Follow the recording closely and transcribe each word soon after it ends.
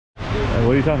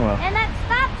What are you talking about? And that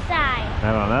stop sign.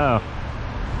 I don't know.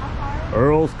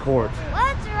 Earl's Court.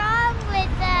 What's wrong with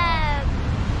them?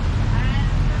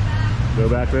 Go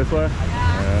back this way? What's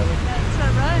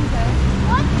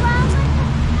wrong with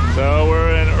them? So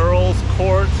we're in Earl's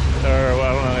Court, or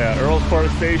I don't know, yeah, Earl's Court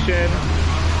Station.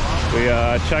 We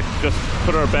just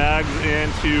put our bags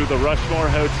into the Rushmore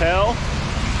Hotel.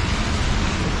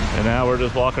 And now we're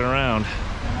just walking around.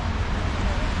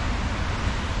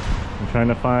 I'm trying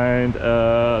to find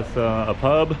a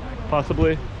pub,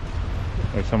 possibly,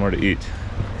 or somewhere to eat.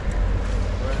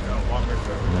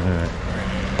 Alright.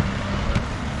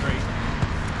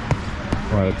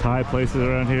 A lot of Thai places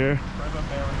around here.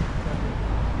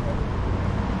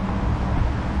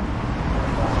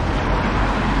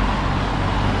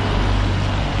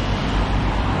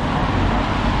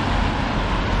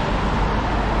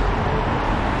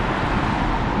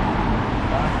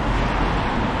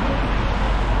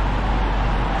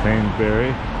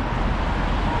 Sainsbury.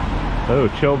 Oh,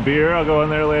 chilled beer. I'll go in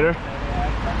there later.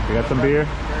 You got some beer?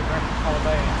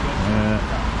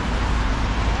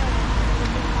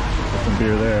 Got some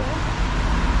beer there.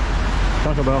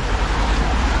 Taco Bell.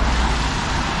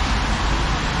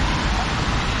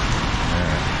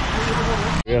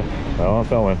 Yeah, well, I'm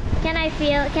filming. Can I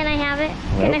have it?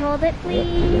 Nope. Can I hold it, please?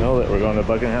 Yeah, you can hold it. We're going to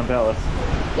Buckingham Palace.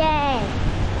 Yay!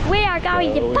 We are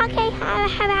going to Buckingham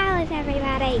Palace,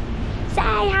 everybody. Say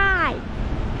hi.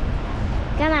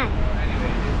 Come on.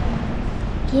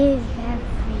 Give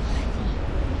everything.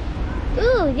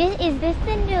 Ooh, is this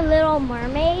the new Little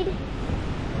Mermaid?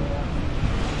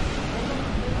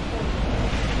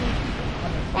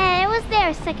 It was there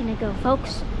a second ago,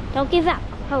 folks. Don't give up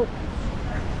hope.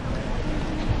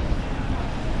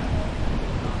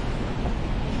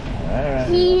 Alright.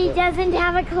 He doesn't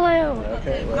have a clue.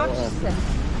 Okay, well,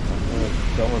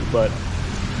 someone's butt.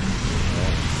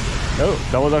 Oh,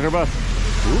 double-decker bus.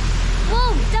 Ooh.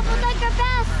 Whoa, double-decker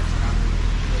bus.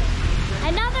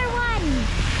 Another one.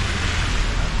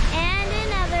 And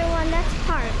another one that's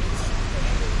parked.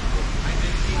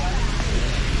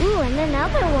 Ooh, and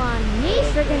another one.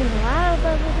 Yeesh, we're getting a lot of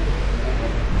those.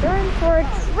 We're in for a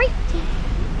treat.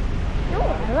 Oh,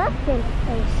 I love this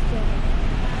coaster.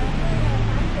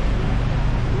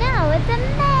 No, it's a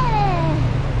man.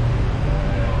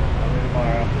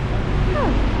 Tomorrow.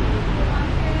 Oh.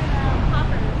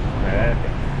 I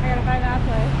gotta find that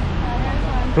place.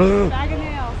 There's one. Bag of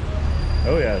nails.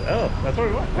 Oh yeah. Oh, that's where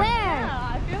we went. Where?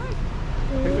 Yeah, I feel like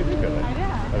I think we did go there. I did.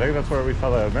 I think that's where we saw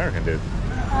the American dude.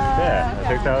 Yeah, I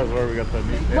think that was where we got the.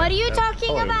 Yeah, What are you that talking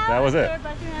totally, about? That was it.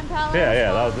 Buckingham Palace.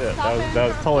 Yeah, that was it. That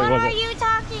was totally What wasn't. are you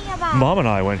talking about? Mom and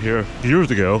I went here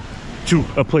years ago to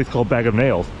a place called Bag of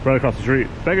Nails, right across the street.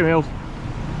 Bag of Nails.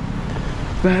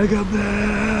 Bag of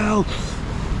Nails.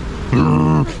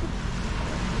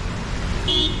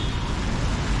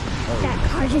 That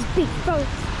car just beat folks.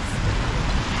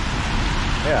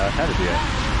 Yeah, that had to be it.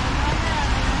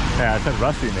 Yeah, I said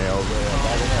rusty nails.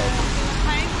 Bag of Nails.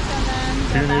 Pints and then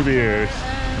Two new beers.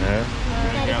 Yeah.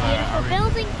 Isn't that a beautiful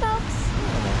building, folks?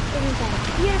 Isn't that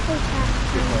a beautiful town?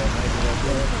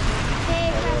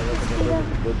 Hey,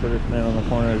 The British man on the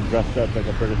corner is dressed up like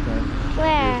a British man.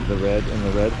 where? The red and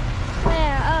the red.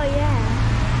 Where? Oh, yeah.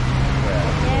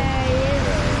 Yeah. There he is,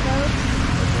 folks.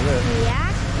 That's it. The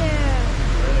actor.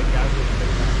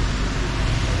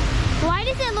 Why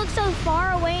does it look so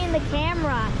far away in the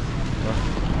camera?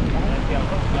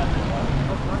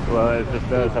 Well, it just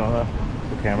does. I don't know.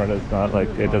 The camera does not like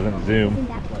it doesn't zoom. Isn't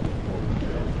that place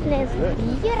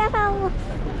beautiful?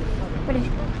 British.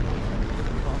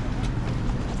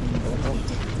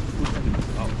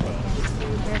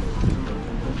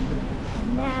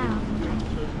 Now,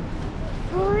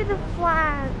 for the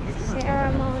flag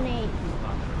ceremony.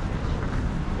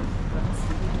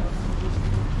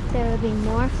 There will be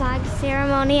more flag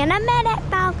ceremony in a minute,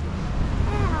 folks.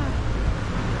 Yeah.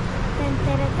 Dun,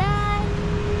 dun, dun, dun.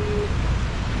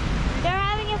 They're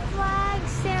having a flag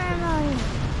ceremony.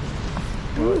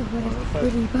 Ooh, what a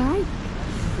pretty bike.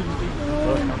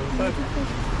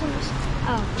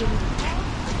 Oh, pretty.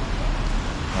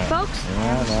 Folks?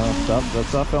 Yeah, no, stop. Let's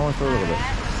stop filming for a little bit.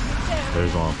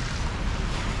 There's Mom.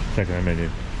 Checking her menu.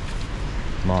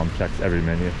 Mom checks every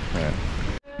menu.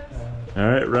 All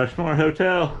right, Rushmore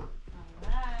Hotel.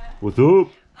 What's up?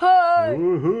 Hi.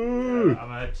 Woohoo! I'm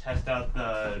gonna test out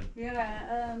the.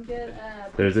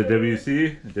 There's a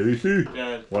WC.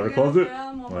 Water closet.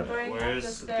 What?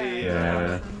 Where's the?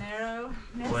 Yeah.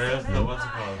 Where's the? What's it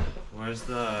called? Where's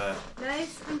the?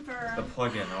 Nice and firm. The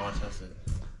plug-in. I want to test it.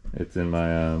 It's in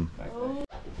my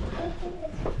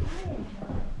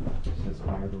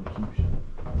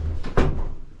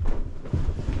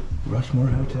Rushmore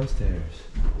Hotel stairs.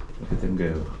 Look at them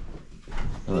go.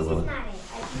 Hello, Willa. Not it.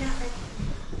 I do not like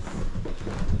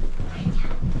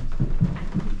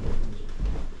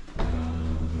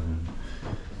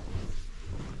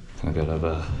Kind of got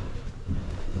a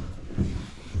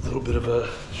little bit of a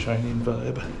Shining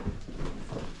vibe.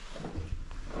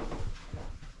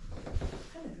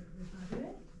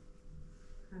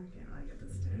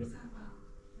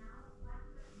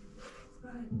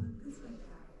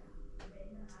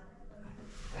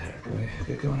 Can we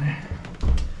get going here?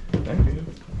 Thank you.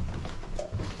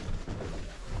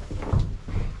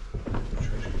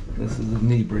 This is a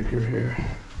knee breaker here.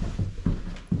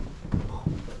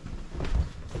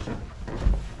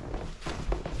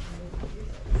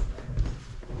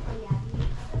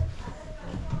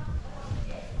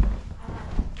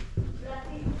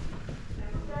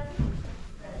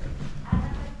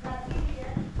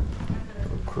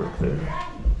 Crook there.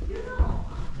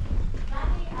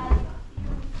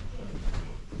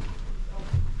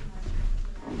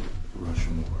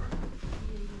 Rushmore.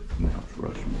 Now it's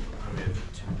Rushmore.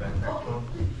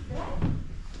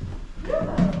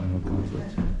 Final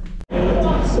conflict.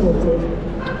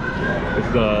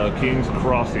 It's the King's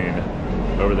Crossing.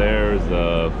 Over there is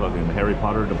the fucking Harry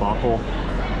Potter debacle.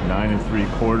 9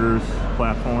 3/4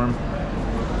 platform.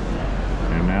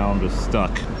 And now I'm just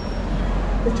stuck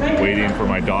waiting for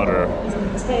my daughter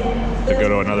to go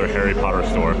to another Harry Potter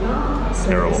store.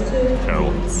 Terrible.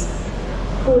 Terrible.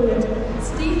 Forward,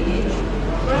 Stevenage,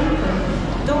 Grantham,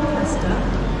 Doncaster,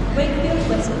 Wakefield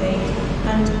Westgate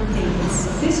and Leeds.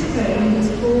 This train is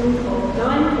formed of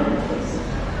 9 coaches.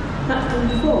 Platform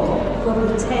 4 from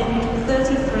the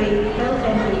 10:33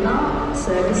 LNER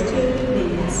service to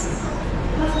Leeds.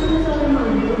 Customers are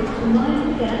reminded to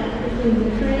mind the gap between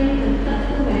the train and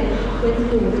platform edge when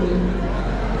boarding.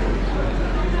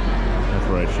 That's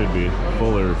where I should be.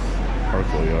 Fuller's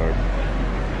parcel yard.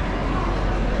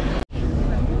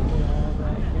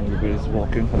 Everybody's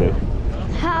walking. Hello.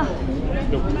 how.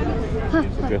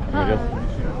 Good. I guess.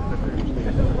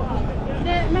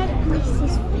 My place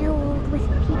is filled with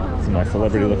people. It's my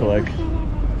celebrity lookalike.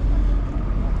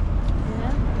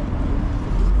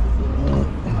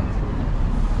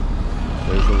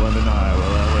 There's the London Eye.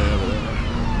 Well, that way over there.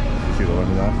 You see the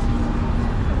London Eye?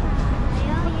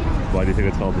 Why do you think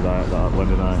it's called the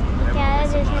London Eye?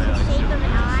 Because it has the shape of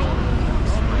an eye.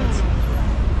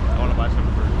 I want to buy some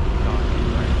for Don.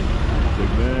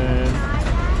 Big man.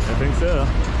 I think so.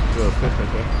 Go fish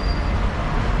right there.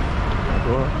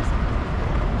 Cool.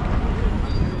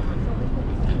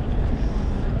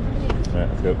 Alright,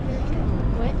 let's go.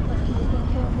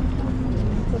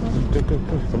 Go, go,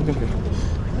 go. Someone go.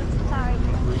 Sorry.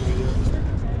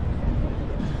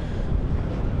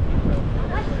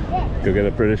 Go get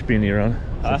a British beanie, Ron.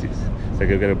 So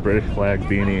go get a British flag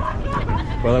beanie.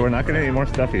 Well, we're not getting any more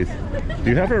stuffies. Do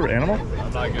you have her animal?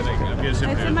 I'm not gonna get some.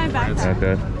 It's in my backpack.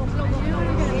 Okay.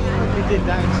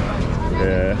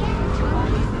 Yeah.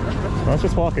 Well, let's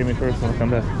just walk Amy first and we'll come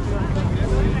back.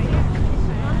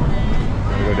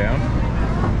 We'll go down?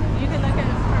 You can look at it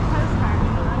for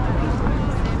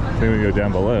I think we can go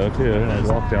down below too. Let's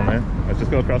walk down there. Let's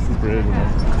just go across this bridge and then...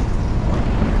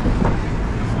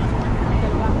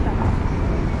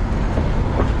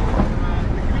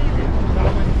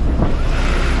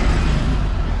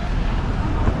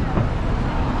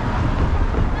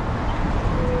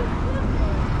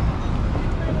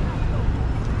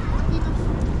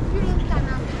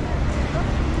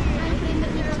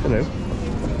 Hello.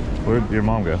 Where'd your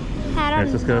mom go? I Here, don't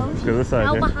let's just go. know. Let's go to this side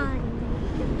Fell here. behind.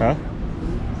 Huh?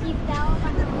 She fell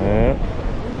behind.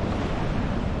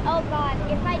 Oh God!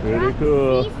 If I Pretty drop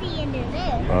cool. Cece into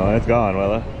this, Oh, it's gone,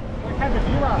 Willa.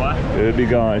 What? It'd be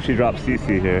gone. She dropped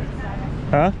Cece here.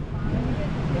 Huh?